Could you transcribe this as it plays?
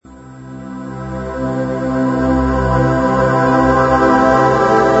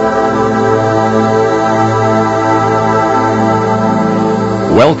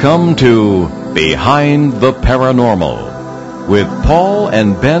Welcome to Behind the Paranormal with Paul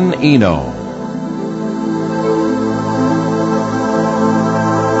and Ben Eno.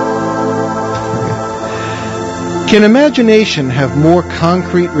 Can imagination have more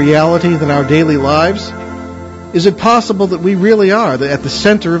concrete reality than our daily lives? Is it possible that we really are at the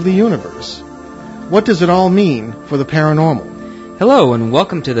center of the universe? What does it all mean for the paranormal? Hello, and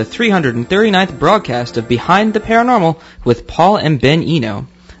welcome to the 339th broadcast of Behind the Paranormal with Paul and Ben Eno.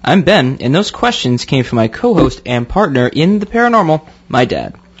 I'm Ben, and those questions came from my co-host and partner in the paranormal, my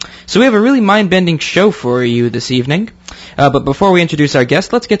dad. So we have a really mind-bending show for you this evening. But before we introduce our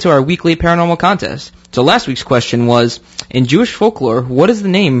guest, let's get to our weekly paranormal contest. So last week's question was, in Jewish folklore, what is the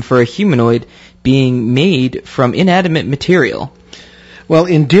name for a humanoid being made from inanimate material? Well,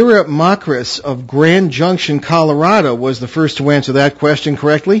 Indira Makris of Grand Junction, Colorado, was the first to answer that question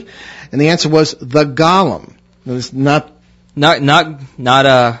correctly, and the answer was the Golem. It's not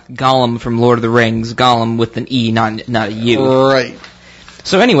Gollum from Lord of the Rings, Gollum with an E, not a U. Right.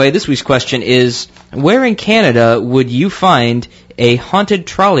 So anyway, this week's question is, where in Canada would you find a haunted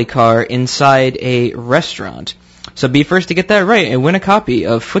trolley car inside a restaurant? So be first to get that right and win a copy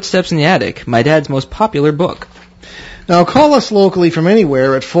of Footsteps in the Attic, my dad's most popular book. Now, call us locally from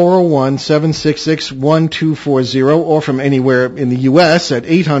anywhere at 401-766-1240 or from anywhere in the U.S. at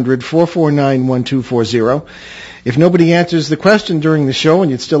 800-449-1240. If nobody answers the question during the show and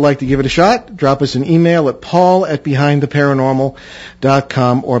you'd still like to give it a shot, drop us an email at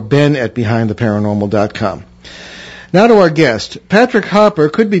paul@behindtheparanormal.com or ben@behindtheparanormal.com. Now to our guest. Patrick Harper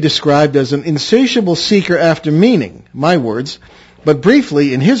could be described as an insatiable seeker after meaning, my words, but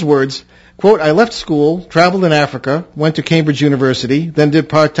briefly, in his words, quote, I left school, traveled in Africa, went to Cambridge University, then did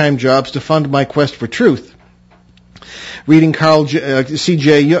part-time jobs to fund my quest for truth. Reading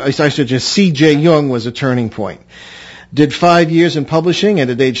C.J. Jung was a turning point. Did 5 years in publishing, and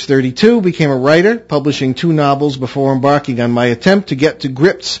at age 32 became a writer, publishing 2 novels before embarking on my attempt to get to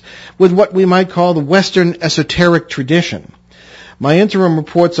grips with what we might call the Western esoteric tradition. My interim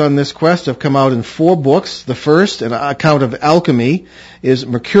reports on this quest have come out in 4 books. The first, an account of alchemy, is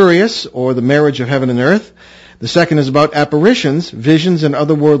Mercurius, or the Marriage of Heaven and Earth. The second is about apparitions, visions, and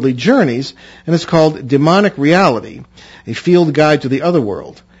otherworldly journeys, and it's called Demonic Reality, a field guide to the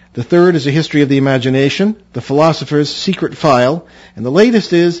otherworld. The third is a history of the imagination, the philosopher's secret file, and the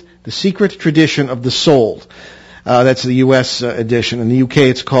latest is The Secret Tradition of the Soul. That's the U.S. edition. In the U.K.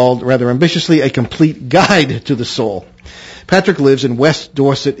 it's called, rather ambitiously, A Complete Guide to the Soul. Patrick lives in West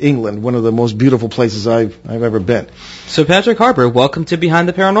Dorset, England, one of the most beautiful places I've ever been. So Patrick Harper, welcome to Behind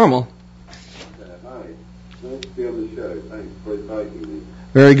the Paranormal. Hi. Nice to be on the show. Thanks for inviting me.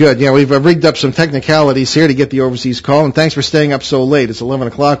 Very good. Yeah, we've rigged up some technicalities here to get the overseas call, and thanks for staying up so late. It's 11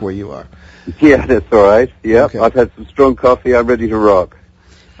 o'clock where you are. Yeah, that's all right. Yeah, Okay. I've had some strong coffee. I'm ready to rock.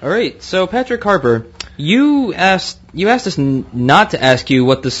 All right, so Patrick Harper, you asked us not to ask you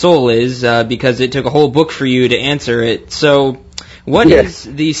what the soul is because it took a whole book for you to answer it. So what is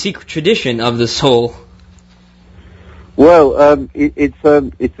the secret tradition of the soul? Well, it's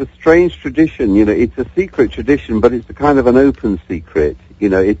a strange tradition. You know, it's a secret tradition, but it's a kind of an open secret. You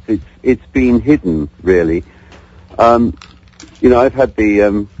know, it's been hidden, really. You know, I've had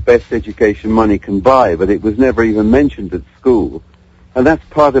the best education money can buy, but it was never even mentioned at school. And that's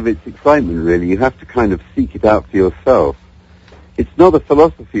part of its excitement, really. You have to kind of seek it out for yourself. It's not a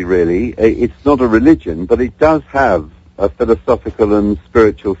philosophy, really. It's not a religion, but it does have a philosophical and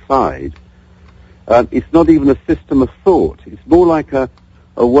spiritual side. It's not even a system of thought. It's more like a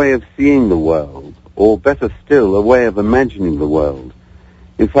way of seeing the world, or better still, a way of imagining the world.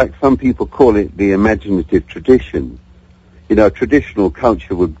 In fact, some people call it the imaginative tradition. You know, a traditional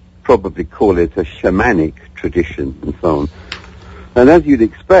culture would probably call it a shamanic tradition, and so on. And as you'd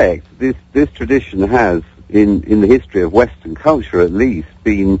expect, this tradition has, in the history of Western culture at least,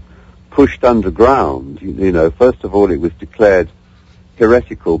 been pushed underground. You know, first of all, it was declared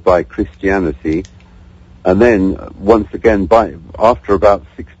heretical by Christianity, and then, once again, after about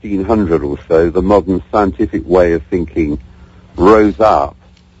 1600 or so, the modern scientific way of thinking rose up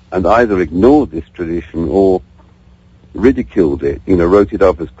and either ignored this tradition or ridiculed it, you know, wrote it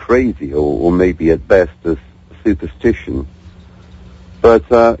off as crazy or maybe at best as superstition. But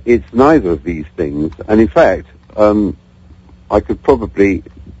it's neither of these things. And in fact, you could probably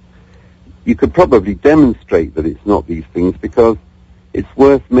demonstrate that it's not these things, because it's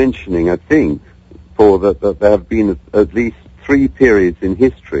worth mentioning, I think, that there have been at least 3 periods in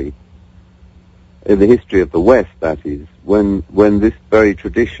history, in the history of the West, that is, when this very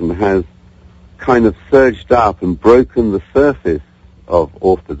tradition has kind of surged up and broken the surface of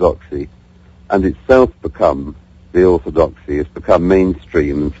orthodoxy and itself become the orthodoxy. It's become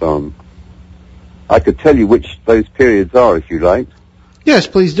mainstream and so on. I could tell you which those periods are, if you like. Yes,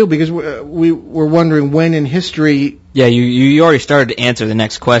 please do, because we were wondering when in history... Yeah, you already started to answer the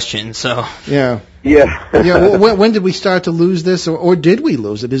next question, so... Yeah. Yeah. Yeah. When did we start to lose this, or did we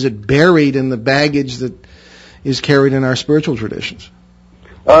lose it? Is it buried in the baggage that is carried in our spiritual traditions?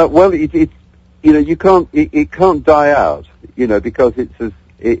 Well, it can't die out, because it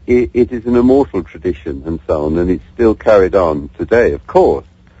is an immortal tradition and so on, and it's still carried on today, of course.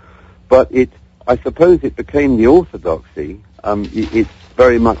 But I suppose it became the orthodoxy. It's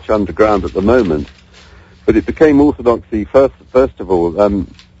very much underground at the moment, but it became orthodoxy first of all,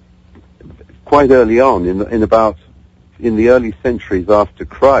 quite early on in the early centuries after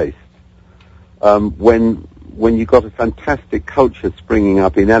Christ, when you got a fantastic culture springing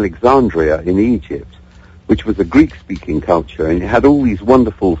up in Alexandria in Egypt, which was a Greek-speaking culture, and it had all these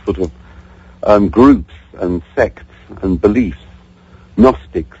wonderful sort of groups and sects and beliefs,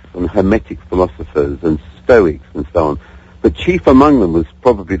 Gnostics and Hermetic philosophers and Stoics and so on. The chief among them was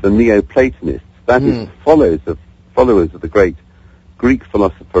probably the Neoplatonists, that is, followers of the great Greek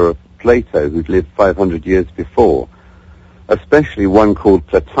philosopher Plato, who'd lived 500 years before, especially one called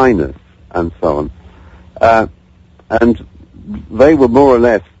Plotinus and so on. And they were more or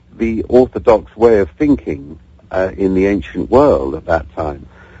less the orthodox way of thinking in the ancient world at that time.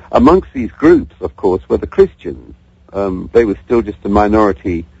 Amongst these groups, of course, were the Christians. They were still just a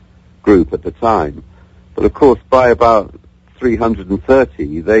minority group at the time. But of course, by about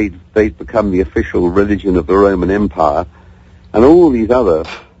 330, they'd become the official religion of the Roman Empire, and all these other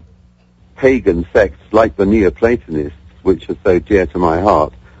pagan sects, like the Neoplatonists, which are so dear to my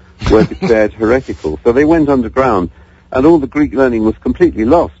heart, were declared heretical. So they went underground, and all the Greek learning was completely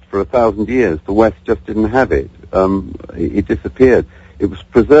lost for 1,000 years. The West just didn't have it. It disappeared. It was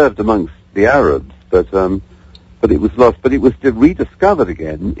preserved amongst the Arabs, but it was lost. But it was rediscovered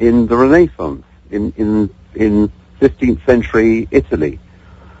again in the Renaissance, in 15th century Italy.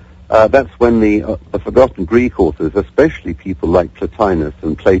 That's when the forgotten Greek authors, especially people like Plotinus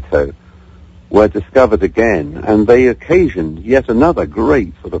and Plato, were discovered again, and they occasioned yet another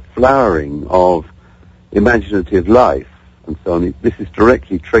great sort of flowering of imaginative life and so on. This is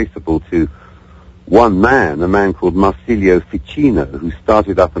directly traceable to one man, a man called Marsilio Ficino, who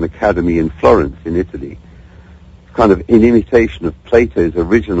started up an academy in Florence in Italy, kind of in imitation of Plato's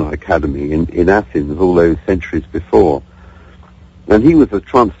original academy in Athens all those centuries before. And he was a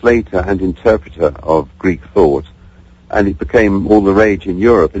translator and interpreter of Greek thought, and it became all the rage in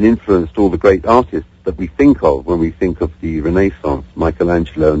Europe and influenced all the great artists that we think of when we think of the Renaissance,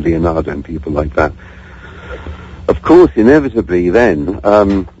 Michelangelo and Leonardo and people like that. Of course, inevitably then,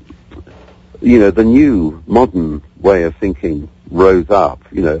 the new modern way of thinking rose up,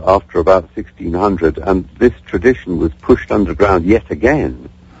 after about 1600, and this tradition was pushed underground yet again.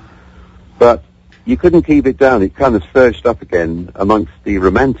 But you couldn't keep it down. It kind of surged up again amongst the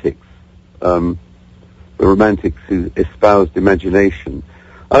Romantics, the Romantics who espoused imagination.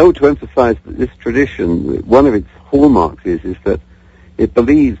 I ought to emphasize that this tradition, one of its hallmarks is that it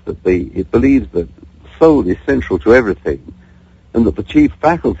believes that soul is central to everything, and that the chief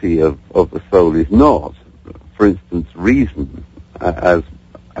faculty of the soul is not, for instance, reason, as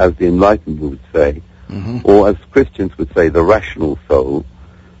the Enlightenment would say, or as Christians would say, the rational soul,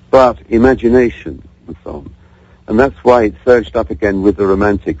 but imagination and so on. And that's why it surged up again with the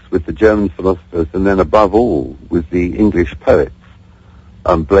Romantics, with the German philosophers, and then above all with the English poets,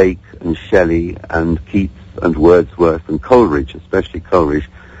 Blake and Shelley and Keats and Wordsworth and Coleridge, especially Coleridge,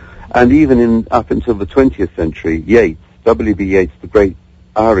 and even up until the 20th century, Yeats, W.B. Yeats, the great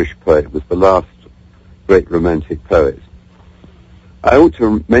Irish poet, was the last great Romantic poet. I ought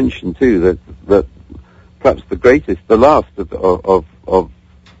to mention too that perhaps the last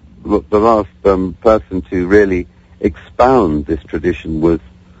person to really expound this tradition was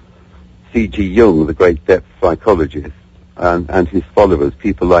C.G. Jung, the great depth psychologist, and his followers,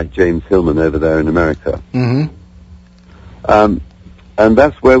 people like James Hillman over there in America. And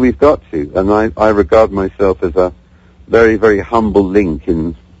that's where we've got to, and I regard myself as a very, very humble link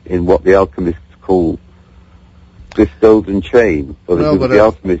in what the alchemists call this golden chain. Well, it was the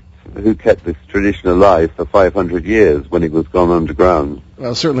alchemists who kept this tradition alive for 500 years when it was gone underground.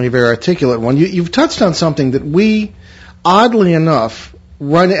 Well, certainly a very articulate one. You've touched on something that we, oddly enough,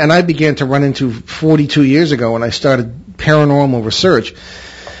 and I began to run into 42 years ago when I started paranormal research,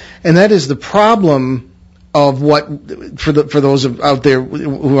 and that is the problem of what, for those out there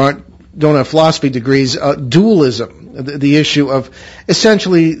who don't have philosophy degrees, dualism, the issue of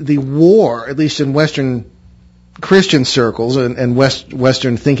essentially the war, at least in Western Christian circles and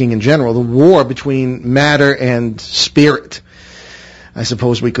Western thinking in general, the war between matter and spirit, I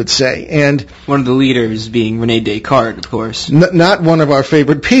suppose we could say. And one of the leaders being Rene Descartes, of course. Not one of our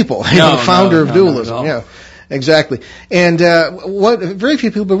favorite people, the founder of dualism. Yeah, exactly. And what very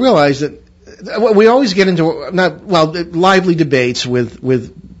few people realize that we always get into lively debates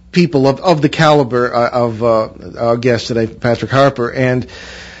with people of the caliber of our guest today, Patrick Harper, and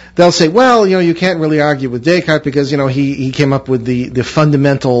they'll say, well, you can't really argue with Descartes because, he came up with the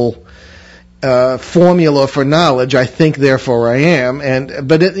fundamental formula for knowledge. I think, therefore I am.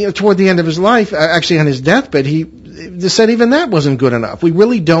 But toward the end of his life, actually on his deathbed, he said even that wasn't good enough. We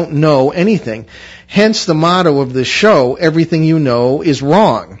really don't know anything. Hence the motto of this show: everything you know is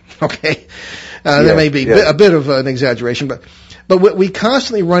wrong. Okay, that may be a bit of an exaggeration, but we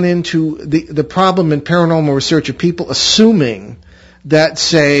constantly run into the problem in paranormal research of people assuming that,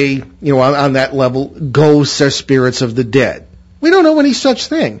 say, on that level, ghosts are spirits of the dead. We don't know any such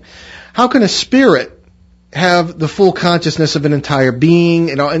thing. How can a spirit have the full consciousness of an entire being?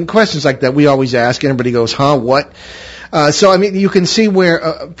 And questions like that we always ask, and everybody goes, huh, what? So, you can see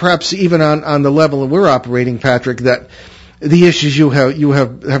where, perhaps even on the level that we're operating, Patrick, that the issues you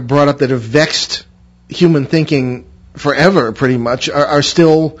have brought up that have vexed human thinking forever, pretty much, are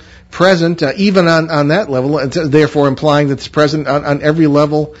still present, even on that level, and therefore implying that it's present on every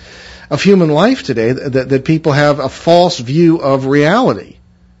level of human life today, that people have a false view of reality.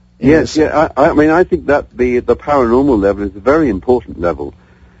 Yes, I think that the paranormal level is a very important level,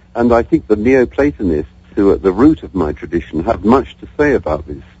 and I think the Neoplatonists, who are at the root of my tradition, have much to say about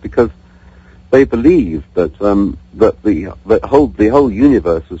this, because they believe that the whole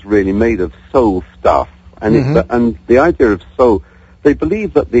universe was really made of soul stuff, and and the idea of soul. They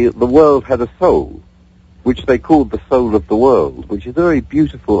believe that the world had a soul, which they called the soul of the world, which is a very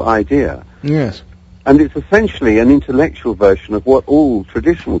beautiful idea. Yes. And it's essentially an intellectual version of what all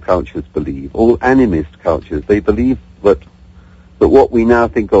traditional cultures believe, all animist cultures. They believe that what we now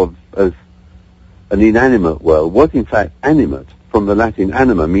think of as an inanimate world was in fact animate, from the Latin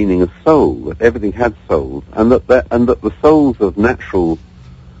anima, meaning a soul, that everything had souls, and that the souls of natural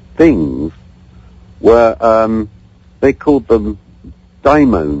things were, they called them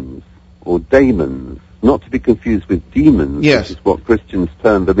daimons, or daemons, not to be confused with demons, yes, which is what Christians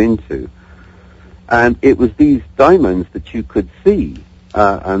turned them into. And it was these daimons that you could see,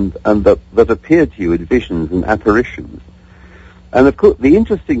 and that appeared to you in visions and apparitions. And of course, the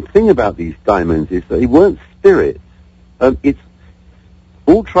interesting thing about these daimons is that they weren't spirits.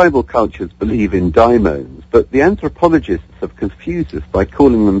 All tribal cultures believe in daimons, but the anthropologists have confused us by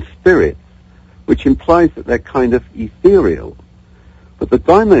calling them spirits, which implies that they're kind of ethereal. But the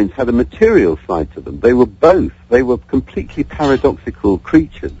daimons had a material side to them. They were both. They were completely paradoxical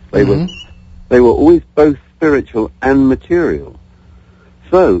creatures. They were always both spiritual and material.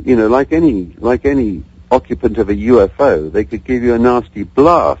 So, like any occupant of a UFO, they could give you a nasty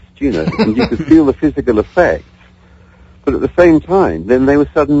blast, and you could feel the physical effects. But at the same time, then they were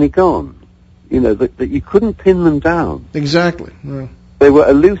suddenly gone. That you couldn't pin them down. Exactly. Yeah. They were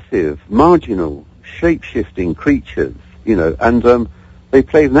elusive, marginal, shape-shifting creatures, and they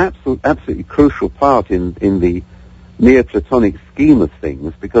played an absolutely crucial part in the Neoplatonic scheme of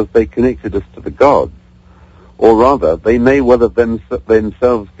things, because they connected us to the gods. Or rather, they may well have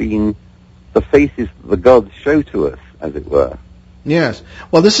themselves been the faces that the gods show to us, as it were. Yes.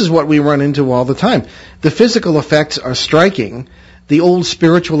 Well, this is what we run into all the time. The physical effects are striking. The old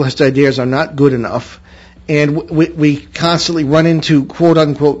spiritualist ideas are not good enough. And we constantly run into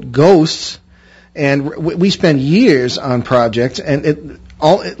quote-unquote ghosts. And we spend years on projects. And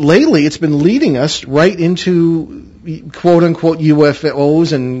lately it's been leading us right into quote-unquote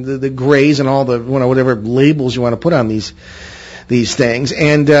UFOs and the grays and all the whatever labels you want to put on these things.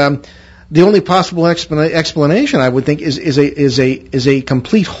 And the only possible explanation, I would think, is a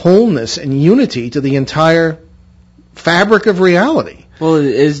complete wholeness and unity to the entire fabric of reality. Well,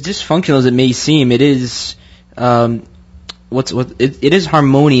 as dysfunctional as it may seem, it is it is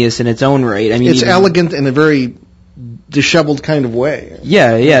harmonious in its own right. I mean, it's elegant in a very disheveled kind of way.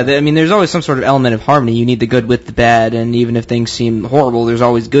 Yeah. There's always some sort of element of harmony. You need the good with the bad, and even if things seem horrible, there's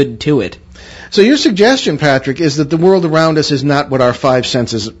always good to it. So your suggestion, Patrick, is that the world around us is not what our five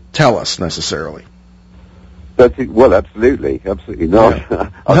senses tell us necessarily. Well, absolutely not. Yeah.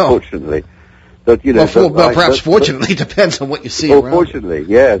 Unfortunately, but perhaps fortunately, depends on what you see. Well, fortunately,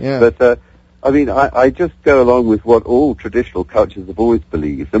 yes. Yeah. But I just go along with what all traditional cultures have always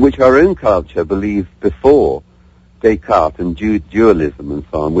believed, and which our own culture believed before Descartes and dualism and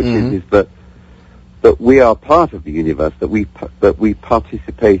so on, which is that that we are part of the universe, that we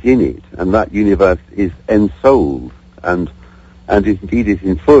participate in it, and that universe is ensouled and indeed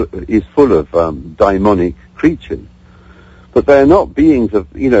is full of daimonic creatures. But they're not beings of,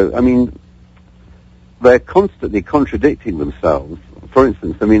 they're constantly contradicting themselves. For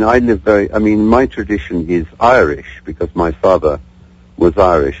instance, my tradition is Irish because my father was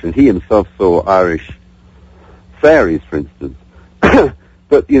Irish, and he himself saw Irish fairies, for instance.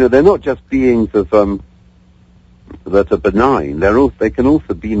 But, they're not just beings of, that are benign. They can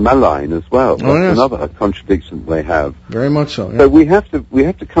also be malign as well. That's another contradiction they have. Very much so. Yeah. So we have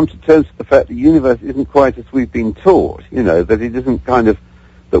to come to terms with the fact the universe isn't quite as we've been taught. That it isn't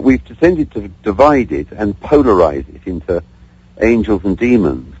that we've tended to divide it and polarize it into angels and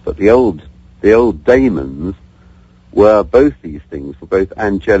demons. But the old daemons were both these things, were both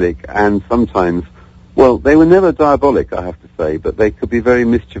angelic and sometimes, well, they were never diabolic, I have to say, but they could be very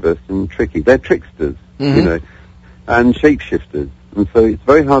mischievous and tricky. They're tricksters, and shapeshifters, and so it's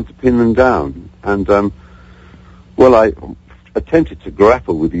very hard to pin them down. And, I attempted to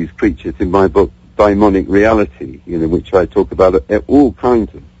grapple with these creatures in my book, Daimonic Reality, which I talk about all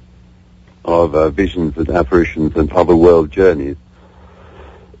kinds of visions and apparitions and other world journeys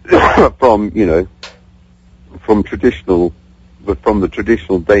from the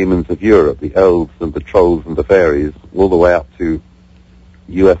traditional daemons of Europe, the elves and the trolls and the fairies, all the way up to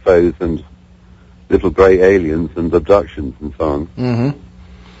UFOs and little grey aliens and abductions and so on. Mm-hmm.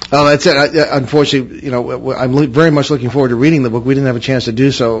 Oh, that's it. Unfortunately, I'm very much looking forward to reading the book. We didn't have a chance to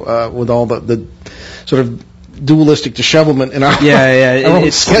do so with all the sort of dualistic dishevelment in our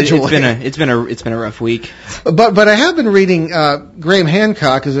own schedule. It's been a rough week. But I have been reading Graham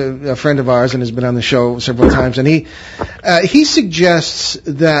Hancock, is a friend of ours and has been on the show several times, and he suggests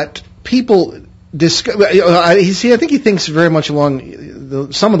that people I think he thinks very much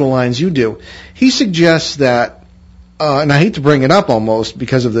along some of the lines you do. He suggests that, and I hate to bring it up almost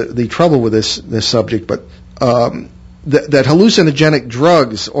because of the trouble with this subject, but that hallucinogenic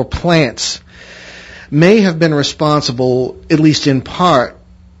drugs or plants may have been responsible, at least in part,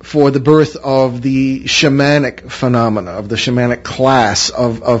 for the birth of the shamanic phenomena, of the shamanic class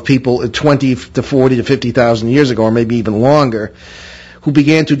of people 20 to 40 to 50,000 years ago, or maybe even longer, who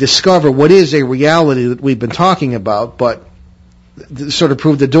began to discover what is a reality that we've been talking about, but sort of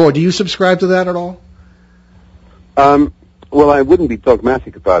proved the door. Do you subscribe to that at all? Well, I wouldn't be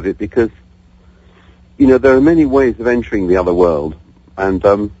dogmatic about it because, there are many ways of entering the other world, and,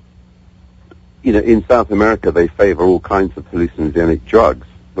 in South America they favor all kinds of hallucinogenic drugs.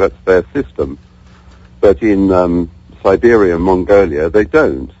 That's their system. But in Siberia and Mongolia, they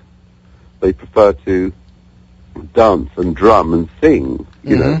don't. They prefer to dance and drum and sing,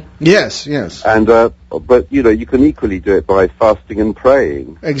 know. Yes. And but you can equally do it by fasting and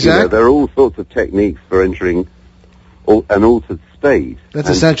praying. Exactly. There are all sorts of techniques for entering an altered state. That's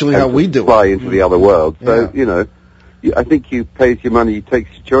essentially how we do it. Fly into the other world. So I think you pays your money, you takes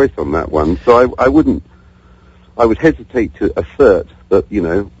your choice on that one. So I would hesitate to assert that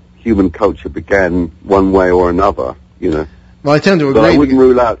human culture began one way or another. Well, I tend to agree. But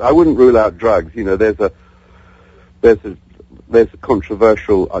I wouldn't rule out drugs. There's a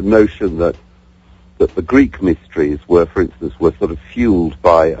controversial notion that the Greek mysteries were, for instance, sort of fueled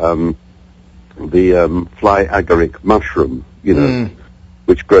by the fly agaric mushroom,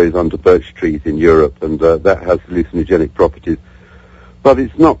 which grows under birch trees in Europe, and that has hallucinogenic properties. But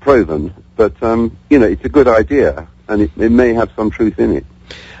it's not proven. But it's a good idea, and it may have some truth in it.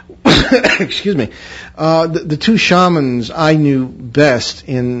 Excuse me. The two shamans I knew best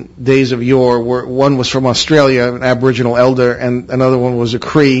in days of yore were, one was from Australia, an Aboriginal elder, and another one was a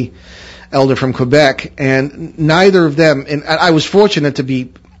Cree elder from Quebec. And neither of them, and I was fortunate to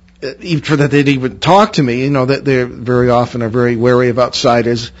be, for that they'd even talk to me. That they're very often are very wary of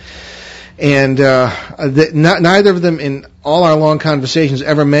outsiders. And neither of them in all our long conversations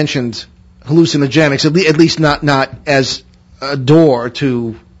ever mentioned hallucinogenics, at least not as a door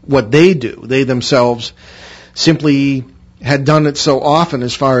to what they do. They themselves simply had done it so often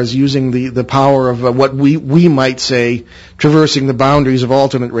as far as using the power of what we might say traversing the boundaries of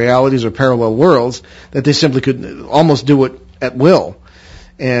alternate realities or parallel worlds, that they simply could almost do it at will.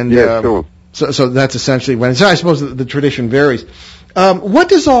 And sure. So that's essentially when. So I suppose the tradition varies. What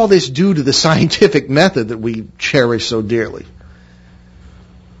does all this do to the scientific method that we cherish so dearly?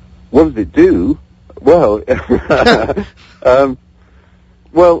 What does it do? Well,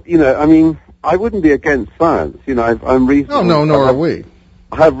 I wouldn't be against science. I'm reasonable. No, nor are we.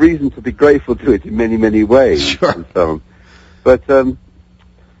 I have reason to be grateful to it in many, many ways. Sure. And so on. But,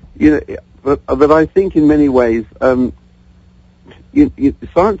 but I think in many ways,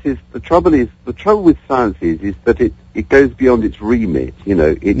 science is the trouble with science is that it goes beyond its remit.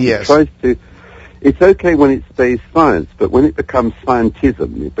 It tries to. It's okay when it stays science, but when it becomes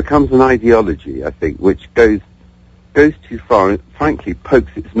scientism, it becomes an ideology, I think, which goes too far and, frankly,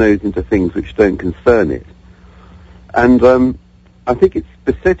 pokes its nose into things which don't concern it. And I think its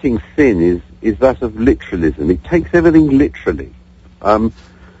besetting sin is that of literalism. It takes everything literally. And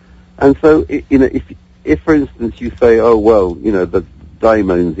so, if, for instance, you say, oh, well, the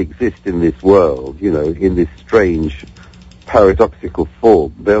daimons exist in this world, in this strange paradoxical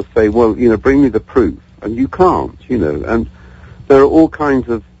form, they'll say, well, bring me the proof, and you can't, and there are all kinds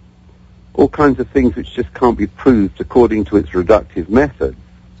of things which just can't be proved according to its reductive methods.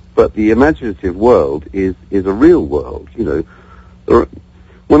 But the imaginative world is a real world,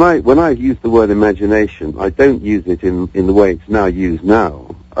 When I use the word imagination, I don't use it in the way it's now used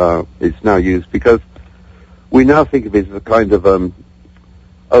now. It's now used because we now think of it as a kind of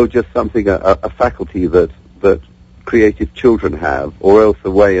just something, a faculty that creative children have, or else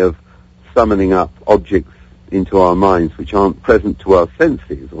a way of summoning up objects into our minds which aren't present to our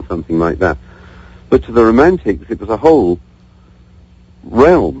senses, or something like that. But to the Romantics, it was a whole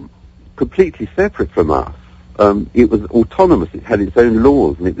realm, completely separate from us. It was autonomous, it had its own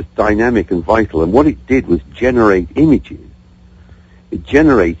laws, and it was dynamic and vital, and what it did was generate images. It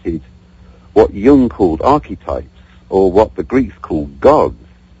generated what Jung called archetypes, or what the Greeks called gods.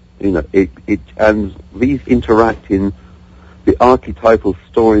 And these interact in the archetypal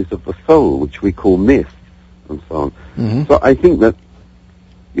stories of the soul, which we call myths, and so on. Mm-hmm. So I think that,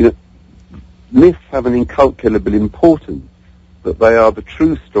 myths have an incalculable importance, that they are the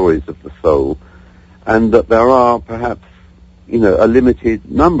true stories of the soul, and that there are perhaps, a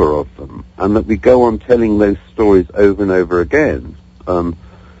limited number of them, and that we go on telling those stories over and over again. And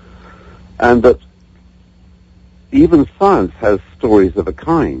that even science has stories of a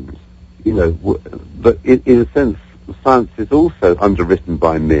kind, but in a sense, science is also underwritten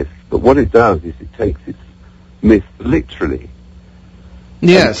by myths, but what it does is it takes its myths literally.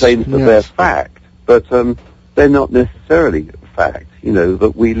 Yes. And claims that they're fact, but they're not necessarily fact,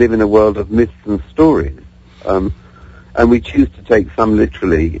 that we live in a world of myths and stories, and we choose to take some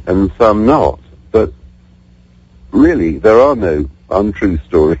literally and some not, but really there are no untrue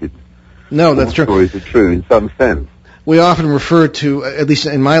stories. No, that's true. Stories are true in some sense. We often refer to, at least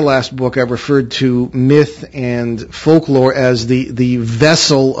in my last book, I referred to myth and folklore as the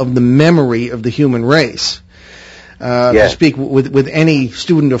vessel of the memory of the human race. Yes. To speak with any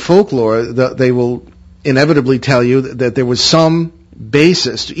student of folklore, they will inevitably tell you that there was some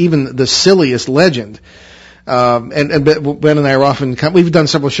basis to even the silliest legend. And Ben and I are often, we've done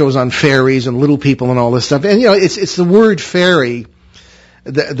several shows on fairies and little people and all this stuff, and it's the word fairy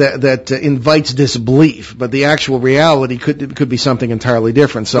that invites disbelief, but the actual reality could be something entirely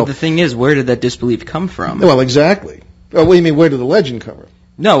different. So but the thing is, where did that disbelief come from? Well, exactly. What do you mean, where did the legend come from?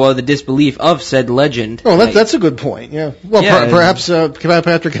 No, well, the disbelief of said legend. Oh, that's a good point, yeah. Well, perhaps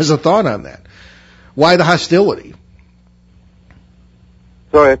Patrick has a thought on that. Why the hostility?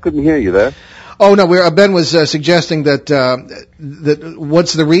 Sorry, I couldn't hear you there. Oh, no, Ben was suggesting that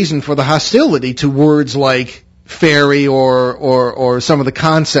what's the reason for the hostility to words like fairy or some of the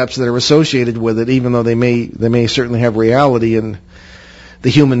concepts that are associated with it, even though they may certainly have reality in the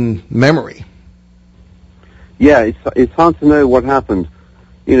human memory. Yeah, it's hard to know what happened.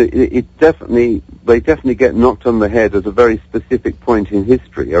 They definitely get knocked on the head at a very specific point in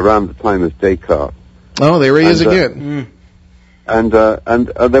history, around the time of Descartes. Oh, there he is again. And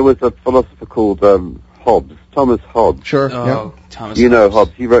there was a philosopher called Hobbes, Thomas Hobbes. Sure. Oh, yeah. Thomas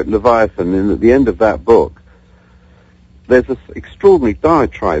Hobbes. He wrote Leviathan, and at the end of that book, there's this extraordinary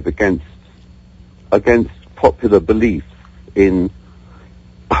diatribe against popular beliefs in.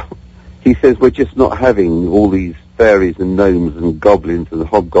 He says we're just not having all these fairies and gnomes and goblins and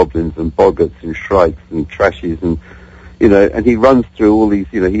hobgoblins and boggarts and shrikes and trashes and and he runs through all these.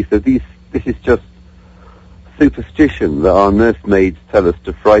 He says this is just superstition that our nursemaids tell us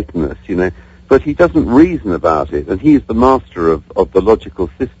to frighten us. But he doesn't reason about it, and he's the master of the logical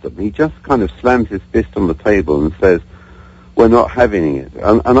system. He just kind of slams his fist on the table and says, we're not having it.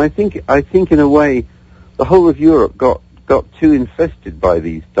 And I think in a way, the whole of Europe got too infested by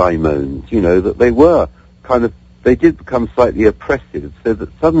these daimons, that they did become slightly oppressive, so that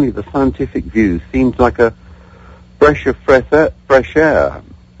suddenly the scientific view seemed like a breath of fresh air.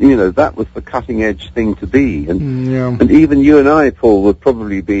 That was the cutting edge thing to be. And even you and I, Paul, would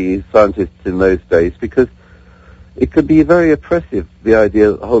probably be scientists in those days, because it could be very oppressive, the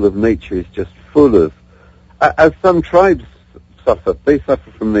idea that the whole of nature is just full of, as some tribes suffer, they suffer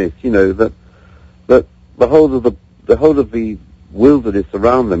from this, that the whole of the wilderness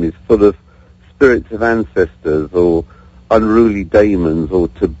around them is full of spirits of ancestors or unruly daemons or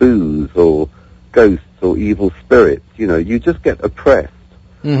taboos or ghosts or evil spirits. You just get oppressed.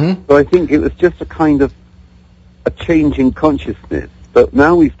 Mm-hmm. So I think it was just a kind of a change in consciousness. But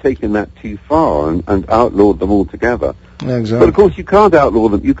now we've taken that too far and outlawed them altogether. Exactly. But of course you can't outlaw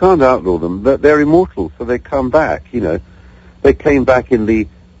them. You can't outlaw them. They're immortal, so they come back. They came back in the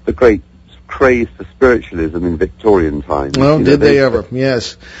great craze for spiritualism in Victorian times. Well, did they ever?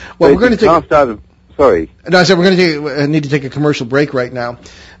 Yes. Well, we're going to take. Sorry. No, I said we're going to need to take a commercial break right now.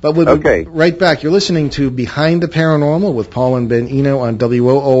 But we'll be right back. You're listening to Behind the Paranormal with Paul and Ben Eno on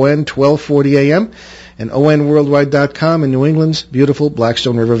WOON 1240 AM and ONWorldwide.com in New England's beautiful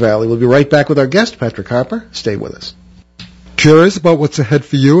Blackstone River Valley. We'll be right back with our guest, Patrick Harper. Stay with us. Curious about what's ahead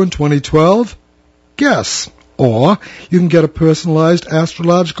for you in 2012? Guess. Or you can get a personalized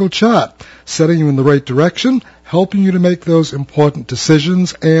astrological chart, setting you in the right direction, helping you to make those important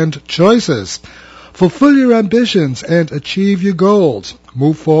decisions and choices. Fulfill your ambitions and achieve your goals.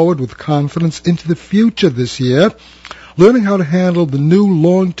 Move forward with confidence into the future this year, learning how to handle the new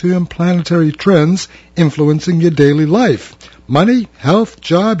long-term planetary trends influencing your daily life. Money, health,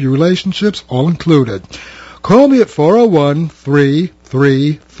 job, your relationships, all included. Call me at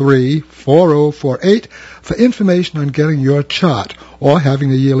 401-333-4048 for information on getting your chart or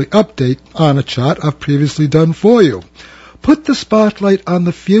having a yearly update on a chart I've previously done for you. Put the spotlight on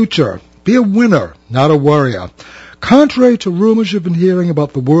the future. Be a winner, not a worrier. Contrary to rumors you've been hearing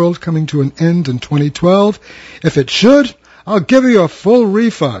about the world coming to an end in 2012, if it should, I'll give you a full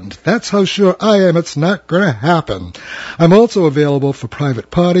refund. That's how sure I am it's not going to happen. I'm also available for private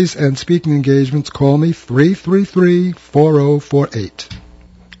parties and speaking engagements. Call me 333-4048.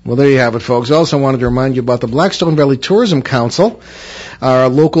 Well, there you have it, folks. I also wanted to remind you about the Blackstone Valley Tourism Council, our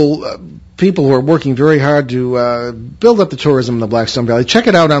local people who are working very hard to build up the tourism in the Blackstone Valley. Check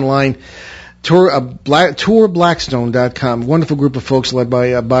it out online, tourblackstone.com. Wonderful group of folks led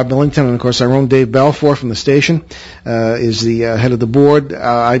by Bob Millington, and, of course, our own Dave Balfour from the station is the head of the board.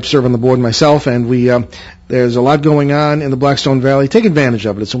 I serve on the board myself, and there's a lot going on in the Blackstone Valley. Take advantage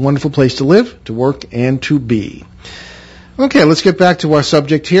of it. It's a wonderful place to live, to work, and to be. Okay, let's get back to our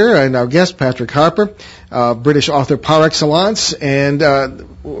subject here, and our guest, Patrick Harper, British author par excellence, and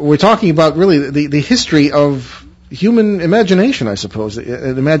we're talking about really the history of human imagination, I suppose.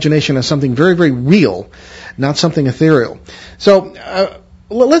 Imagination as something very, very real, not something ethereal. So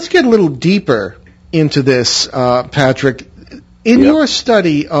let's get a little deeper into this, Patrick. In your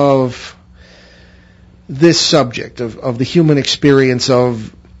study of this subject, of the human experience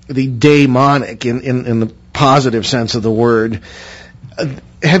of the daemonic in the positive sense of the word,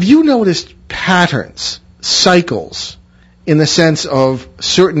 have you noticed patterns, cycles, in the sense of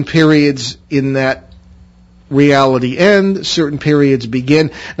certain periods in that reality end, certain periods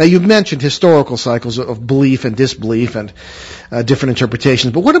begin? Now, you've mentioned historical cycles of belief and disbelief and different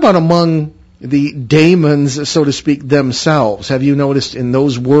interpretations, but what about among the daemons, so to speak, themselves? Have you noticed in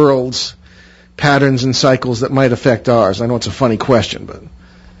those worlds patterns and cycles that might affect ours? I know it's a funny question, but...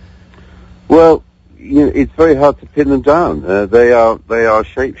 Well, it's very hard to pin them down. They are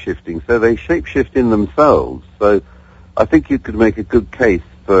shape-shifting, so they shape-shift in themselves. So I think you could make a good case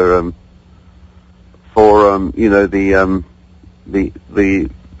for the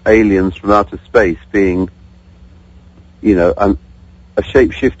aliens from outer space being, a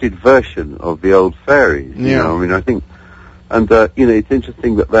shape-shifted version of the old fairies. I think, and it's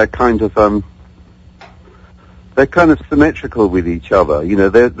interesting that they're kind of symmetrical with each other.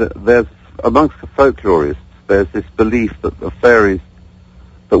 There's amongst the folklorists, there's this belief that the fairies,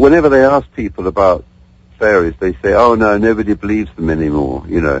 but whenever they ask people about fairies, they say, oh no, nobody believes them anymore,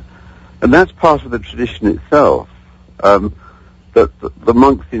 And that's part of the tradition itself, that the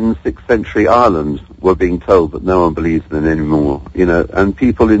monks in 6th century Ireland were being told that no one believes them anymore, and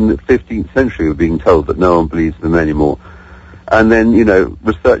people in the 15th century were being told that no one believes them anymore. And then,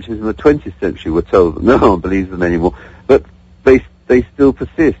 researchers in the 20th century were told that no one believes them anymore. But they still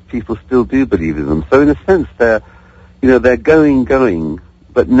persist. People still do believe in them. So in a sense, they're going,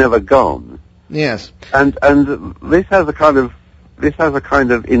 but never gone. Yes. And this has a kind of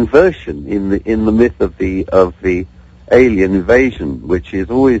inversion in the myth of the alien invasion, which is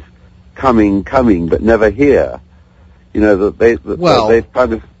always coming, but never here. They've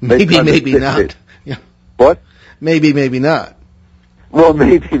kind of maybe not. Yeah. What? Maybe not. Well,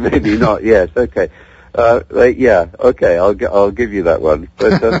 maybe not. Yes. Okay. Okay. I'll give you that one.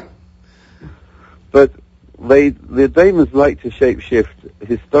 But but the daemons like to shapeshift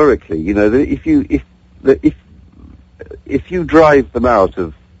historically. If you drive them out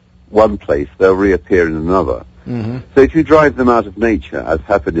of one place, they'll reappear in another. Mm-hmm. So if you drive them out of nature, as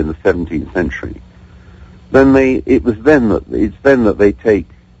happened in the 17th century, then it's then that they take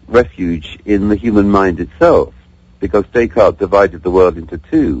refuge in the human mind itself, because Descartes divided the world into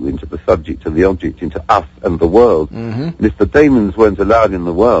two, into the subject and the object, into us and the world. Mm-hmm. And if the daemons weren't allowed in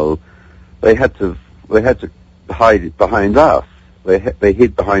the world, they had to hide it behind us. They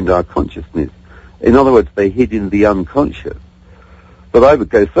hid behind our consciousness. In other words, they hid in the unconscious. But I would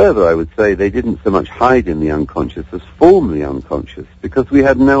go further. I would say they didn't so much hide in the unconscious as form the unconscious, because we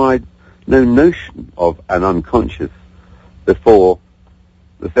had no notion of an unconscious before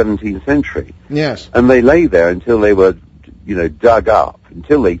the 17th century. Yes. And they lay there until they were, dug up,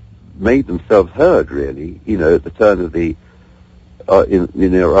 until they made themselves heard, really, at the turn of the,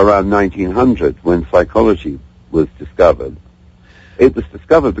 around 1900, when psychology was discovered. It was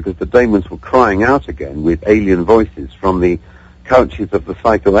discovered because the daemons were crying out again with alien voices from the couches of the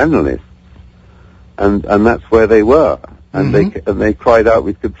psychoanalysts, and that's where they were, and they cried out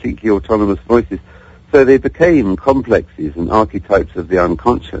with completely autonomous voices. So they became complexes and archetypes of the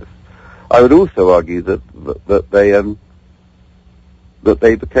unconscious. I would also argue that they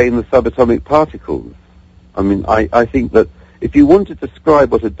became the subatomic particles. I mean, I think that if you want to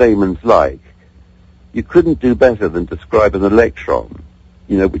describe what a daemon's like, you couldn't do better than describe an electron,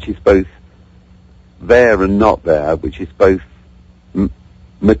 which is both there and not there, which is both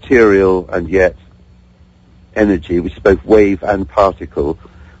material and yet energy, which is both wave and particle,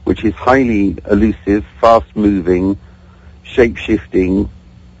 which is highly elusive, fast-moving, shape-shifting,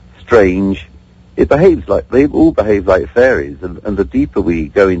 strange. They all behave like fairies, and the deeper we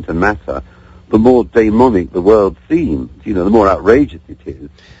go into matter, the more daemonic the world seems, the more outrageous it is.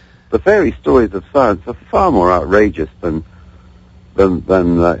 The fairy stories of science are far more outrageous than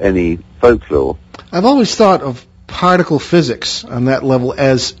any folklore. I've always thought of particle physics on that level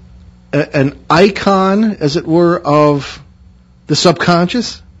as an icon, as it were, of the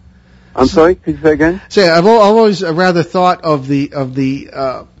subconscious. I'm sorry, could you say again? I've always rather thought of the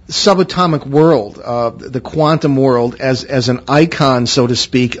subatomic world, the quantum world, as an icon, so to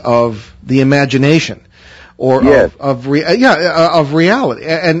speak, of the imagination, or yes. of reality,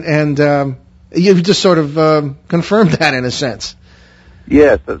 and you've just sort of confirmed that in a sense.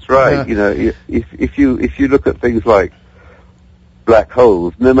 Yes, that's right. If you look at things like black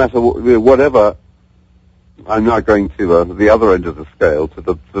holes, no matter whatever. I'm not going to the other end of the scale, to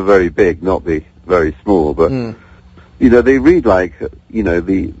the very big, not the very small, but they read like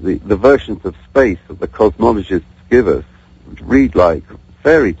the versions of space that the cosmologists give us read like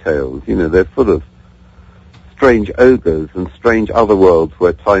fairy tales. They're full of strange ogres and strange other worlds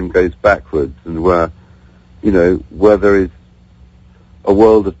where time goes backwards, and where there is a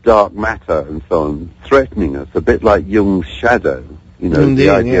world of dark matter and so on threatening us, a bit like Jung's shadow. Indeed,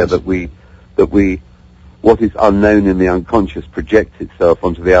 the idea yes. that we what is unknown in the unconscious projects itself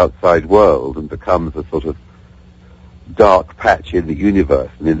onto the outside world and becomes a sort of dark patch in the universe,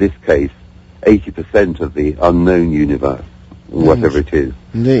 and in this case 80% of the unknown universe, whatever it is.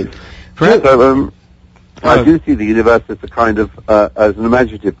 Indeed. So I do see the universe as a kind of as an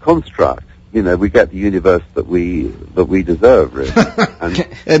imaginative construct. We get the universe that we deserve, really. And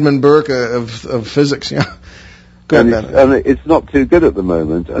Edmund Burke of physics, yeah. And it's not too good at the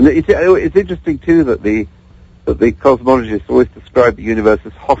moment. And it's interesting too that the cosmologists always describe the universe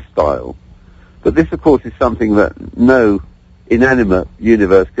as hostile. But this, of course, is something that no inanimate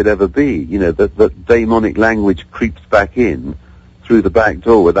universe could ever be. That daemonic language creeps back in through the back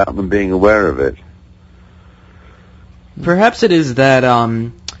door without them being aware of it. Perhaps it is that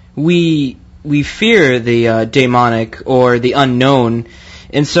we fear the demonic or the unknown,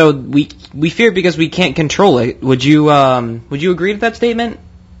 and so we fear it because we can't control it. Would you agree with that statement?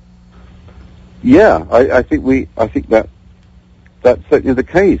 Yeah, I think that's certainly the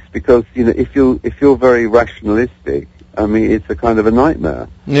case, because if you're very rationalistic, I mean, it's a kind of a nightmare.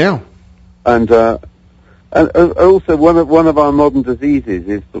 Yeah. And also one of our modern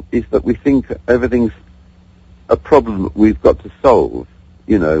diseases is that we think everything's a problem that we've got to solve.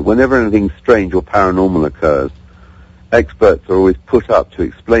 Whenever anything strange or paranormal occurs, experts are always put up to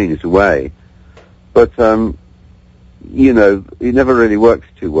explain it away. But, it never really works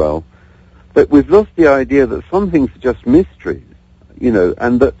too well. But we've lost the idea that some things are just mysteries,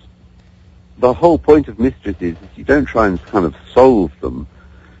 and that the whole point of mysteries is you don't try and kind of solve them.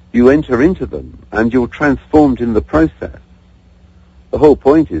 You enter into them, and you're transformed in the process. The whole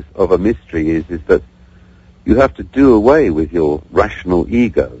point of a mystery is that you have to do away with your rational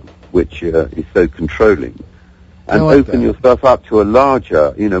ego, which is so controlling, and open yourself up to a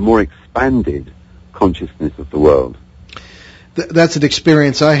larger, more expanded consciousness of the world. That's an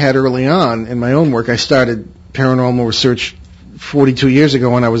experience I had early on in my own work. I started paranormal research 42 years ago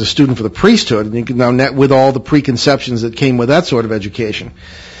when I was a student for the priesthood, and you can now net with all the preconceptions that came with that sort of education.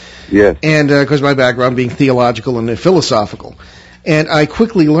 Yes. And because my background being theological and philosophical. And I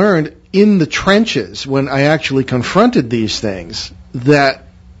quickly learned in the trenches, when I actually confronted these things, that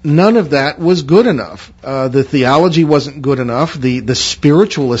none of that was good enough. The theology wasn't good enough. The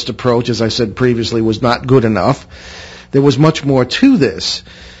spiritualist approach, as I said previously, was not good enough. There was much more to this.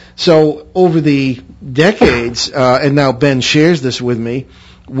 So over the decades, and now Ben shares this with me,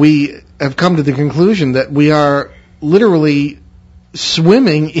 we have come to the conclusion that we are literally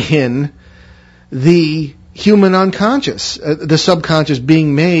swimming in the human unconscious, the subconscious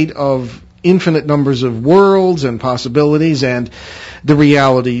being made of infinite numbers of worlds and possibilities, and the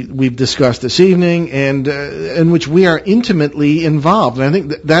reality we've discussed this evening, and in which we are intimately involved. And I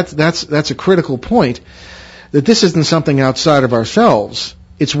think that's a critical point, that this isn't something outside of ourselves.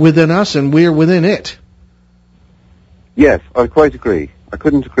 It's within us, and we're within it. Yes, I quite agree. I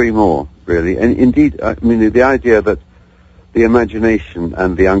couldn't agree more, really. And indeed, I mean, the idea that the imagination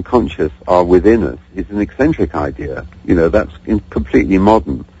and the unconscious are within us is an eccentric idea. You know, that's completely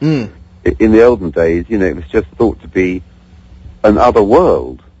modern. In the olden days, you know, it was just thought to be an other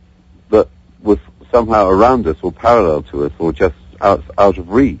world that was somehow around us or parallel to us or just out of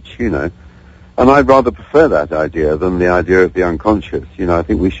reach, you know. And I'd rather prefer that idea than the idea of the unconscious. You know, I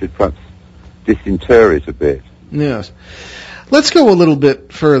think we should perhaps disinter it a bit. Yes. Let's go a little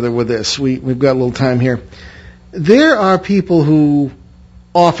bit further with this. We've got a little time here. There are people who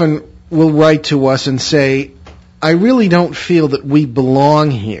often will write to us and say, I really don't feel that we belong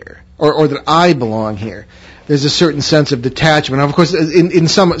here, or that I belong here. There's a certain sense of detachment. Now, of course, in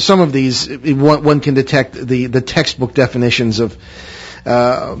some of these, one can detect the textbook definitions of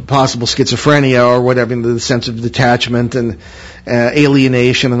possible schizophrenia or whatever, the sense of detachment and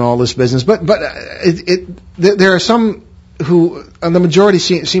alienation and all this business. But there are some who, the majority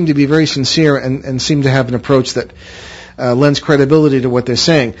seem to be very sincere and seem to have an approach that lends credibility to what they're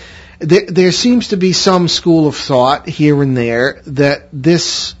saying. There seems to be some school of thought here and there that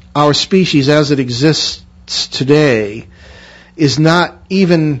our species as it exists today is not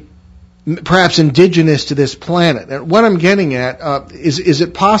even perhaps indigenous to this planet. And what I'm getting at is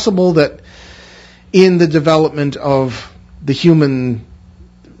it possible that in the development of the human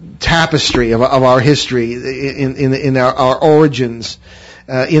tapestry of our history, in our origins,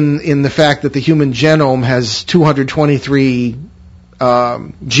 in the fact that the human genome has 223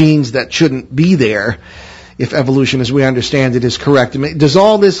 genes that shouldn't be there, if evolution as we understand it is correct. I mean, does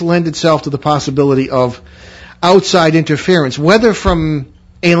all this lend itself to the possibility of outside interference, whether from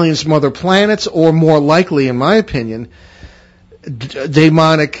aliens from other planets, or more likely, in my opinion,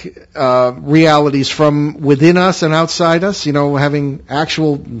 demonic realities from within us and outside us, you know, having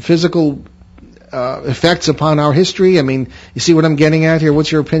actual physical effects upon our history? I mean, you see what I'm getting at here?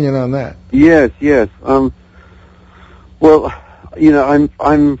 What's your opinion on that? Yes. Well, you know,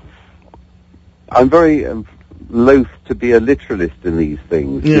 I'm very loath to be a literalist in these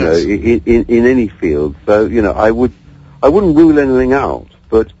things, yes. You know, in any field. So, you know, I wouldn't rule anything out,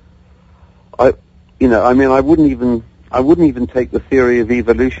 but I wouldn't even take the theory of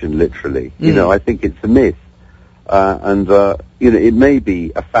evolution literally. You know, I think it's a myth, and you know, it may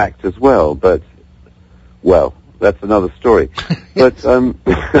be a fact as well, but well, that's another story. But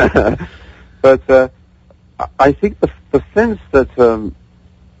I think the sense that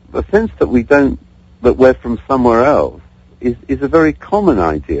we're from somewhere else is a very common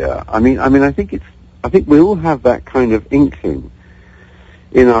idea. I mean, I think we all have that kind of inkling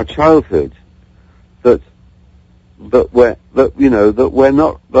in our childhood that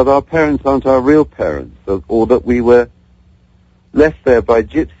our parents aren't our real parents, or that we were left there by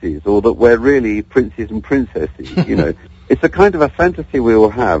gypsies, or that we're really princes and princesses. You know, it's a kind of a fantasy we all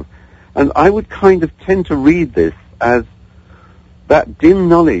have, and I would kind of tend to read this as that dim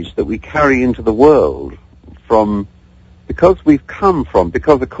knowledge that we carry into the world because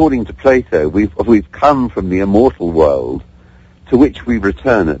according to Plato, we've come from the immortal world to which we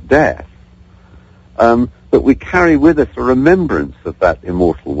return at death. That we carry with us a remembrance of that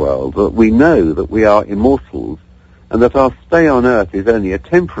immortal world, that we know that we are immortals, and that our stay on earth is only a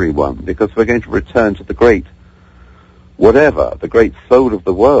temporary one, because we're going to return to the great whatever, the great soul of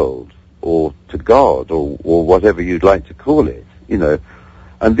the world, or to God, or whatever you'd like to call it, you know.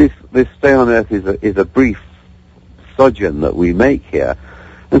 And this stay on earth is a brief sojourn that we make here.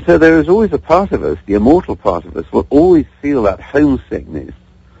 And so there is always a part of us, the immortal part of us, will always feel that homesickness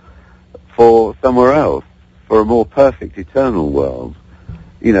for somewhere else, for a more perfect eternal world,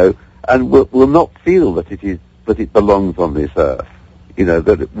 you know, and will not feel that it belongs on this earth, you know,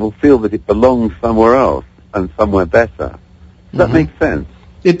 that it will feel that it belongs somewhere else. and somewhere better. Does that make sense?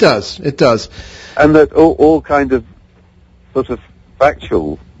 It does. It does. And that all kind of sort of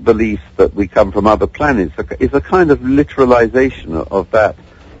factual beliefs that we come from other planets is a kind of literalization of that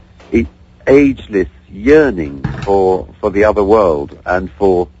ageless yearning for the other world and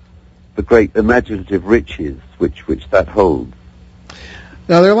for the great imaginative riches which that holds.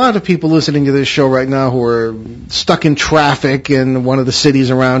 Now, there are a lot of people listening to this show right now who are stuck in traffic in one of the cities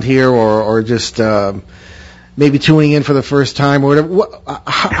around here, or just maybe tuning in for the first time, or whatever.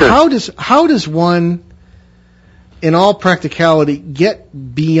 How does one, in all practicality,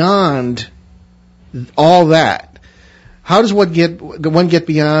 get beyond all that? How does one get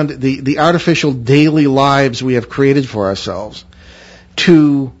beyond the artificial daily lives we have created for ourselves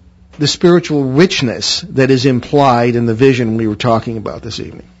to the spiritual richness that is implied in the vision we were talking about this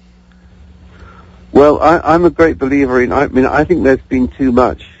evening? Well, I'm a great believer in. I think there's been too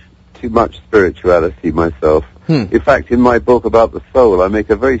much spirituality myself. In fact, in my book about the soul, I make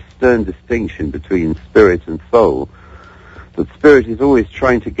a very stern distinction between spirit and soul. That spirit is always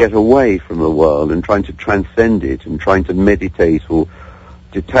trying to get away from the world and trying to transcend it and trying to meditate or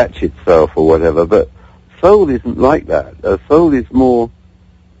detach itself or whatever. But soul isn't like that. Soul is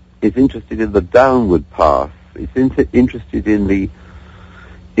interested in the downward path. It's interested in the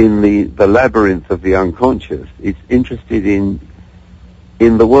labyrinth of the unconscious. It's interested in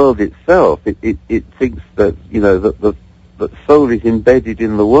the world itself. It thinks that that soul is embedded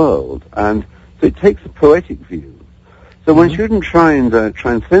in the world, and so it takes a poetic view. So one shouldn't try and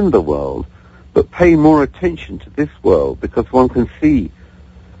transcend the world, but pay more attention to this world, because one can see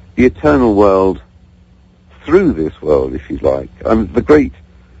the eternal world through this world, if you like. The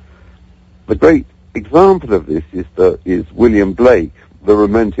great example of this is William Blake, the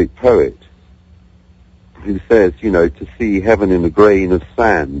Romantic poet, who says, to see heaven in a grain of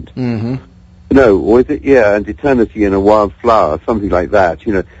sand. No, or is it, and eternity in a wild flower, something like that,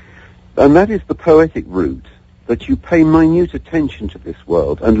 And that is the poetic route, that you pay minute attention to this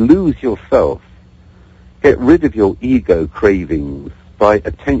world and lose yourself, get rid of your ego cravings by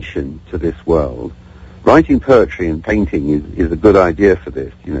attention to this world. Writing poetry and painting is a good idea for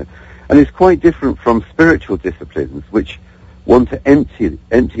this, And it's quite different from spiritual disciplines, which want to empty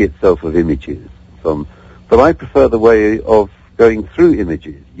itself of images. But I prefer the way of going through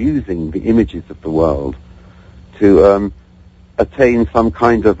images, using the images of the world to attain some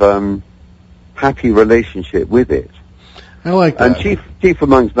kind of happy relationship with it. I like that. And chief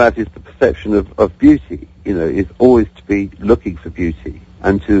amongst that is the perception of beauty, is always to be looking for beauty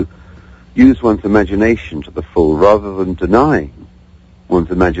and to use one's imagination to the full rather than denying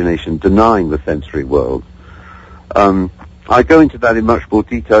one's imagination, denying the sensory world. I go into that in much more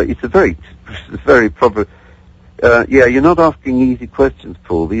detail. It's a very proper. You're not asking easy questions,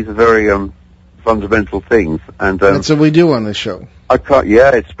 Paul. These are very fundamental things, and that's what we do on this show. I can't.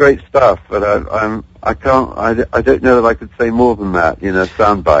 Yeah, it's great stuff, but I can't. I don't know that I could say more than that in a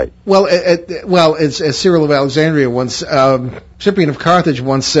soundbite. Well, as Cyril of Alexandria once, Cyprian of Carthage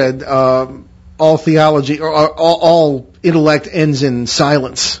once said, all theology or all intellect ends in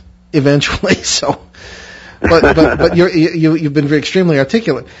silence eventually. So. But you've been very extremely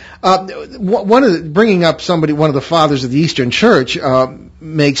articulate. Bringing up one of the fathers of the Eastern Church,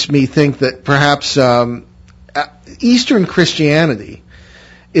 makes me think that perhaps Eastern Christianity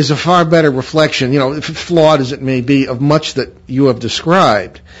is a far better reflection, flawed as it may be, of much that you have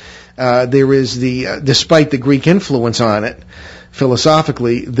described. There is despite the Greek influence on it,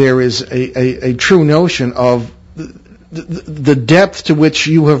 philosophically, there is a true notion of the depth to which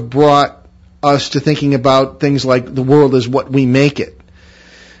you have brought us to thinking about things like the world as what we make it.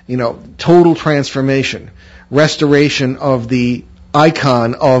 Total transformation, restoration of the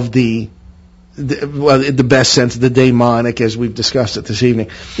icon of the best sense, the daemonic, as we've discussed it this evening.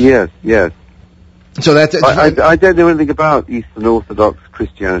 Yes. So I don't know anything about Eastern Orthodox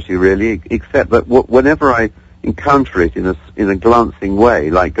Christianity really, except that whenever I encounter it in a glancing way,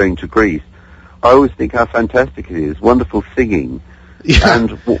 like going to Greece, I always think how fantastic it is. Wonderful singing. Yeah.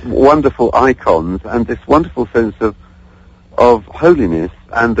 And wonderful icons, and this wonderful sense of holiness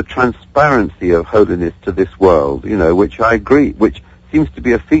and the transparency of holiness to this world, which I agree, which seems to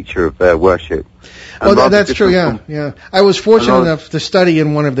be a feature of their worship. Well, that's true, yeah. I was fortunate enough to study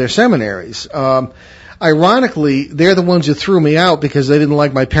in one of their seminaries. Ironically, they're the ones who threw me out because they didn't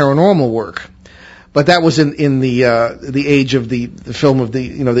like my paranormal work. But that was in the age of the film of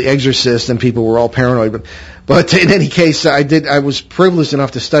the Exorcist, and people were all paranoid. But in any case, I was privileged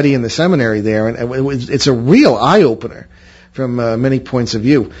enough to study in the seminary there, and it's a real eye opener from many points of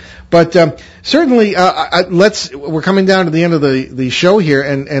view. But certainly, we're coming down to the end of the show here,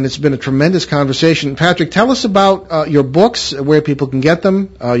 and it's been a tremendous conversation. Patrick, tell us about your books, where people can get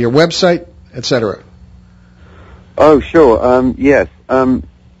them, your website, etc. Oh, sure. Yes.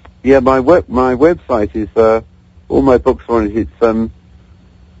 Yeah, my website is, all my books are on it. It's,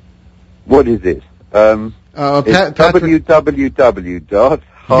 what is it? It's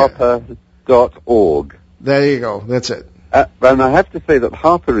www.harper.org. There you go. That's it. And I have to say that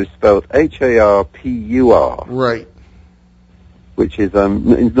Harper is spelled Harpur. Right. Which is,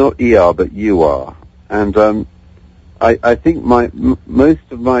 it's not ER, but UR. And, I think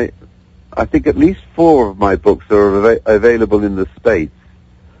I think at least 4 of my books are available in the States.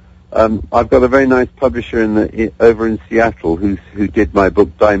 I've got a very nice publisher over in Seattle who did my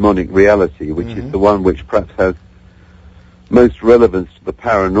book Daimonic Reality, which is the one which perhaps has most relevance to the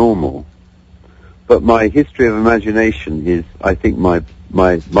paranormal. But my History of Imagination is, I think, my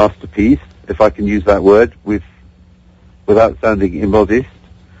masterpiece, if I can use that word, without sounding immodest,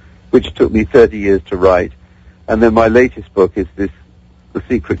 which took me 30 years to write. And then my latest book is The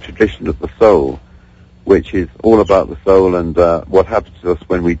Secret Tradition of the Soul, which is all about the soul and what happens to us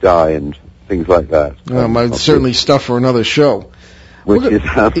when we die and things like that. Certainly stuff for another show. Which is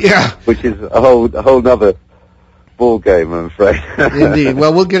a whole other ball game, I'm afraid. Indeed.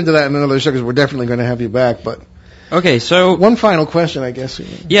 Well, we'll get into that in another show because we're definitely going to have you back. But okay, so one final question, I guess.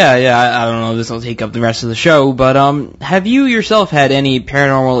 Yeah. I don't know if this will take up the rest of the show, but have you yourself had any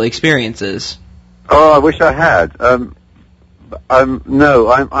paranormal experiences? Oh, I wish I had. No,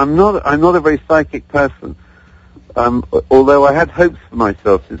 I'm not a very psychic person. Although I had hopes for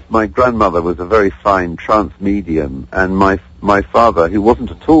myself, since my grandmother was a very fine trance medium, and my father, who wasn't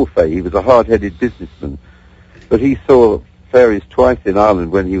at all fey, he was a hard-headed businessman, but he saw fairies twice in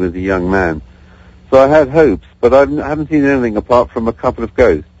Ireland when he was a young man. So I had hopes, but I haven't seen anything apart from a couple of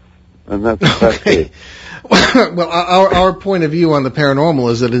ghosts, and that's it. Well, our point of view on the paranormal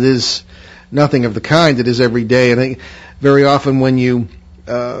is that it is nothing of the kind. It is every day, and I think very often when you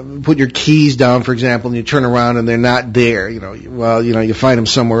put your keys down, for example, and you turn around and they're not there, you find them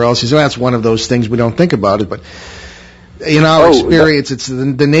somewhere else. You say, well, that's one of those things we don't think about it, but in our experience, it's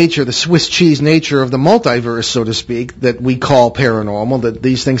the nature, the Swiss cheese nature of the multiverse, so to speak, that we call paranormal, that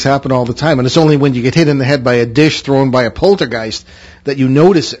these things happen all the time. And it's only when you get hit in the head by a dish thrown by a poltergeist that you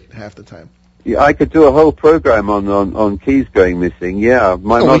notice it half the time. Yeah, I could do a whole program on keys going missing. Yeah,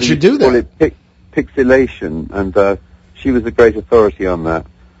 my mother used to call it pixelation, and she was a great authority on that.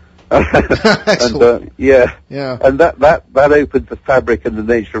 Excellent. And that opens the fabric and the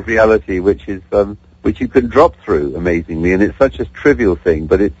nature of reality, which you can drop through amazingly, and it's such a trivial thing,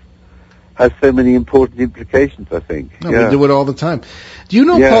 but it has so many important implications, I think. We do it all the time. Do you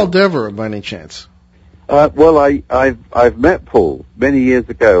know Paul Devereux by any chance? Well, I've met Paul many years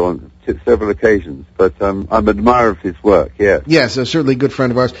ago on several occasions, but I'm an admirer of his work, yes. Yes, certainly a good friend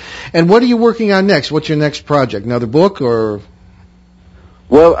of ours. And what are you working on next? What's your next project? Another book, or...?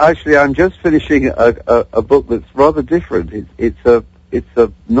 Well, actually, I'm just finishing a book that's rather different. It's a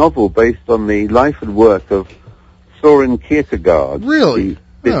novel based on the life and work of Søren Kierkegaard. Really?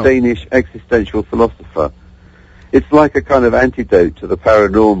 The Danish existential philosopher. It's like a kind of antidote to the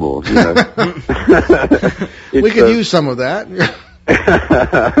paranormal, We could use some of that.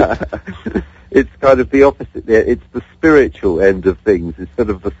 It's kind of the opposite there. It's the spiritual end of things instead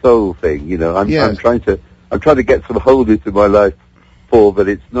of the soul thing, I'm trying to get some hold into my life, Paul, but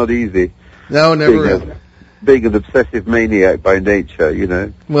it's not easy. No, never. Being an obsessive maniac by nature,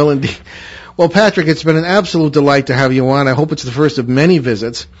 Well, indeed. Well, Patrick, it's been an absolute delight to have you on. I hope it's the first of many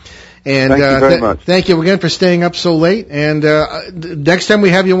visits. And thank you very much. Thank you again for staying up so late. And next time we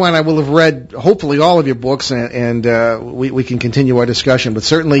have you on, I will have read hopefully all of your books, and we can continue our discussion. But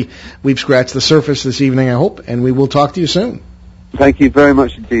certainly, we've scratched the surface this evening, I hope, and we will talk to you soon. Thank you very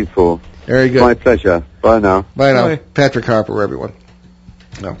much indeed, Paul. Very good. My pleasure. Bye now. Bye now. Patrick Harper, everyone.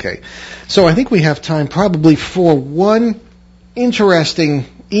 Okay. So I think we have time probably for one interesting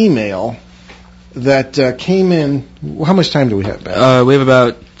email that came in. How much time do we have, Ben? We have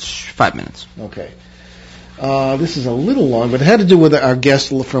about 5 minutes. Okay. This is a little long, but it had to do with our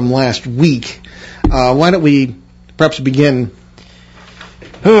guest from last week. Why don't we perhaps begin?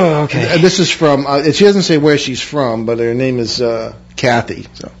 Oh, okay. This is from, she doesn't say where she's from, but her name is Kathy.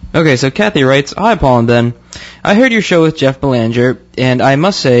 Okay, so Kathy writes, "Hi, Paul and Ben. I heard your show with Jeff Belanger, and I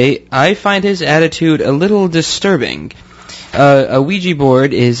must say, I find his attitude a little disturbing. A Ouija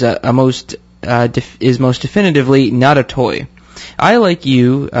board is most definitively not a toy. I, like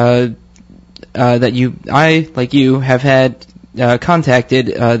you, have had contacted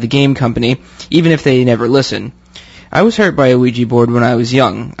the game company, even if they never listen. I was hurt by a Ouija board when I was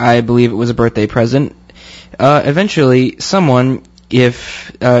young. I believe it was a birthday present. Eventually, someone,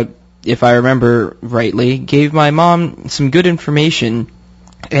 if I remember rightly, gave my mom some good information,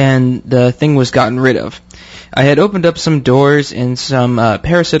 and the thing was gotten rid of. I had opened up some doors, and some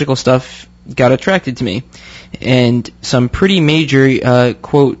parasitical stuff got attracted to me, and some pretty major,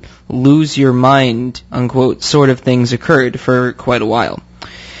 quote, lose your mind, unquote, sort of things occurred for quite a while,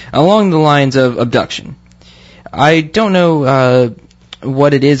 along the lines of abduction. I don't know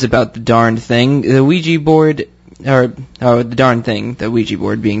what it is about the darned thing. The Ouija board, or the darned thing, the Ouija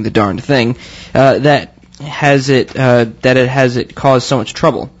board being the darned thing, that it has caused so much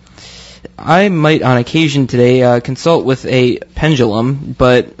trouble. I might, on occasion today, consult with a pendulum,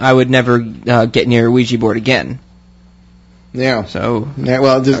 but I would never get near a Ouija board again. Yeah. So. Yeah.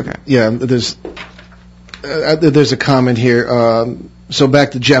 Well. There's a comment here. So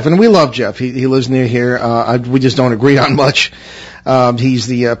back to Jeff, and we love Jeff. He lives near here. We just don't agree on much. He's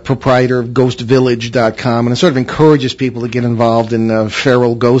the proprietor of GhostVillage.com, and it sort of encourages people to get involved in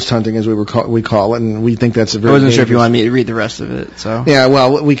feral ghost hunting, as we call it, and we think that's a very. I wasn't sure if you wanted me to read the rest of it, so. Yeah,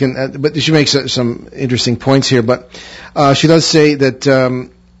 well, we can, but she makes some interesting points here, but she does say that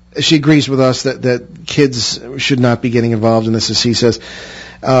she agrees with us that kids should not be getting involved in this, as he says.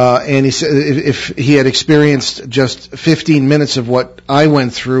 And he said if he had experienced just 15 minutes of what I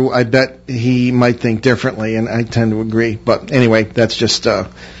went through, I bet he might think differently, and I tend to agree. But anyway, that's just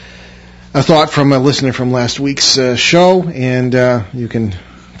a thought from a listener from last week's show, and you can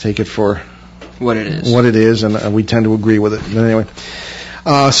take it for what it is, and we tend to agree with it. But anyway,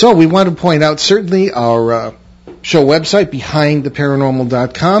 so we want to point out certainly our show website,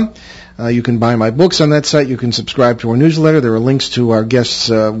 BehindTheParanormal.com. You can buy my books on that site. You can subscribe to our newsletter. There are links to our guests'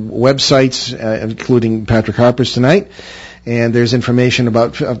 websites, including Patrick Harper's tonight. And there's information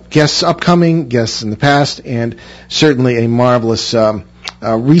about guests upcoming, guests in the past, and certainly a marvelous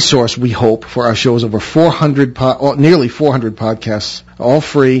resource, we hope, for our shows. Over 400, nearly 400 podcasts, all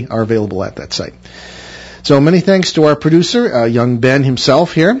free, are available at that site. So many thanks to our producer, young Ben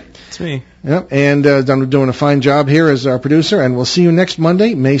himself here. It's me. Yep, and doing a fine job here as our producer, and we'll see you next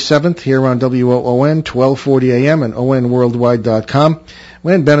Monday, May 7th, here on WOON, 1240 AM and ONWorldwide.com,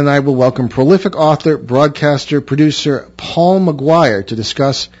 when Ben and I will welcome prolific author, broadcaster, producer Paul McGuire to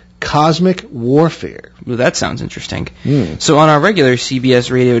discuss cosmic warfare. Well, that sounds interesting. So on our regular CBS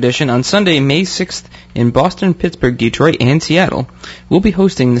radio edition, on Sunday, May 6th, in Boston, Pittsburgh, Detroit, and Seattle, we'll be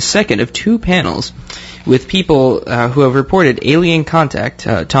hosting the second of two panels with people who have reported alien contact,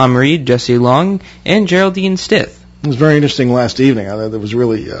 Tom Reed, Jesse Long, and Geraldine Stith. It was very interesting last evening. I thought it was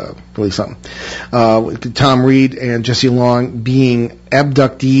really something. Tom Reed and Jesse Long being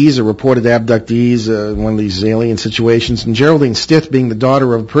abductees or reported abductees in one of these alien situations, and Geraldine Stith being the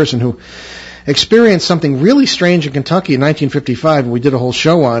daughter of a person who experienced something really strange in Kentucky in 1955, and we did a whole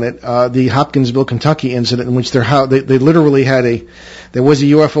show on it, the Hopkinsville, Kentucky incident, in which they literally had there was a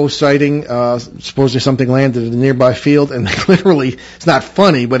UFO sighting, supposedly something landed in a nearby field, and they literally, it's not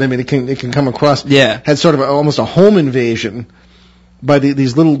funny, but I mean, it can come across, had sort of almost a home invasion by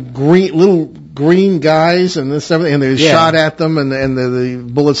these little green guys, and this everything, and they shot at them, and the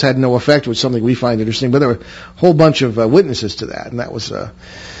bullets had no effect, which is something we find interesting, but there were a whole bunch of witnesses to that, and that was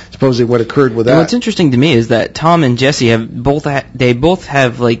supposedly what occurred with that. What's interesting to me is that Tom and Jesse have both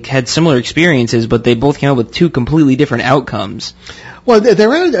have had similar experiences, but they both came up with two completely different outcomes. Well,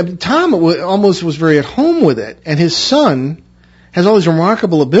 Tom almost was very at home with it, and his son has all these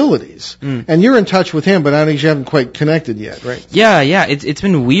remarkable abilities. And you're in touch with him, but I think you haven't quite connected yet, right? Yeah. It's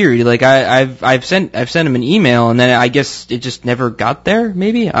been weird. Like I've sent him an email, and then I guess it just never got there.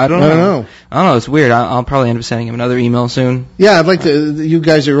 Maybe I don't know. It's weird. I'll probably end up sending him another email soon. Yeah, I'd like to. You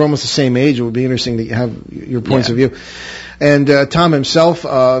guys are almost the same age. It would be interesting to have your points of view. And Tom himself,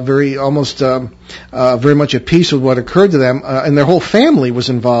 very much at peace with what occurred to them, and their whole family was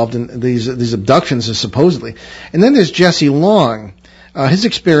involved in these abductions, supposedly. And then there's Jesse Long. His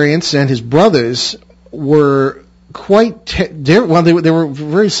experience and his brothers were quite they were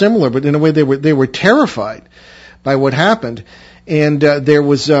very similar, but in a way they were terrified by what happened. And there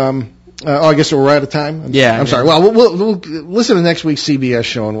was. I guess we're out of time. I'm sorry. Well, we'll listen to next week's CBS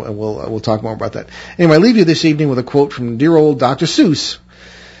show, and we'll talk more about that. Anyway, I leave you this evening with a quote from dear old Dr. Seuss,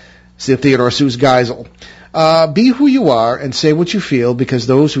 Theodore Seuss Geisel. Be who you are and say what you feel, because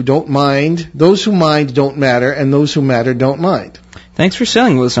those who mind don't matter, and those who matter don't mind. Thanks for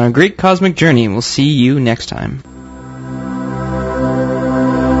sailing with us on a great cosmic journey, and we'll see you next time.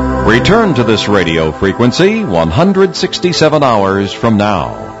 Return to this radio frequency 167 hours from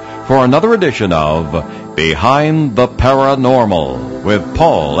now for another edition of Behind the Paranormal with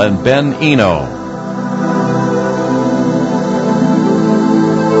Paul and Ben Eno.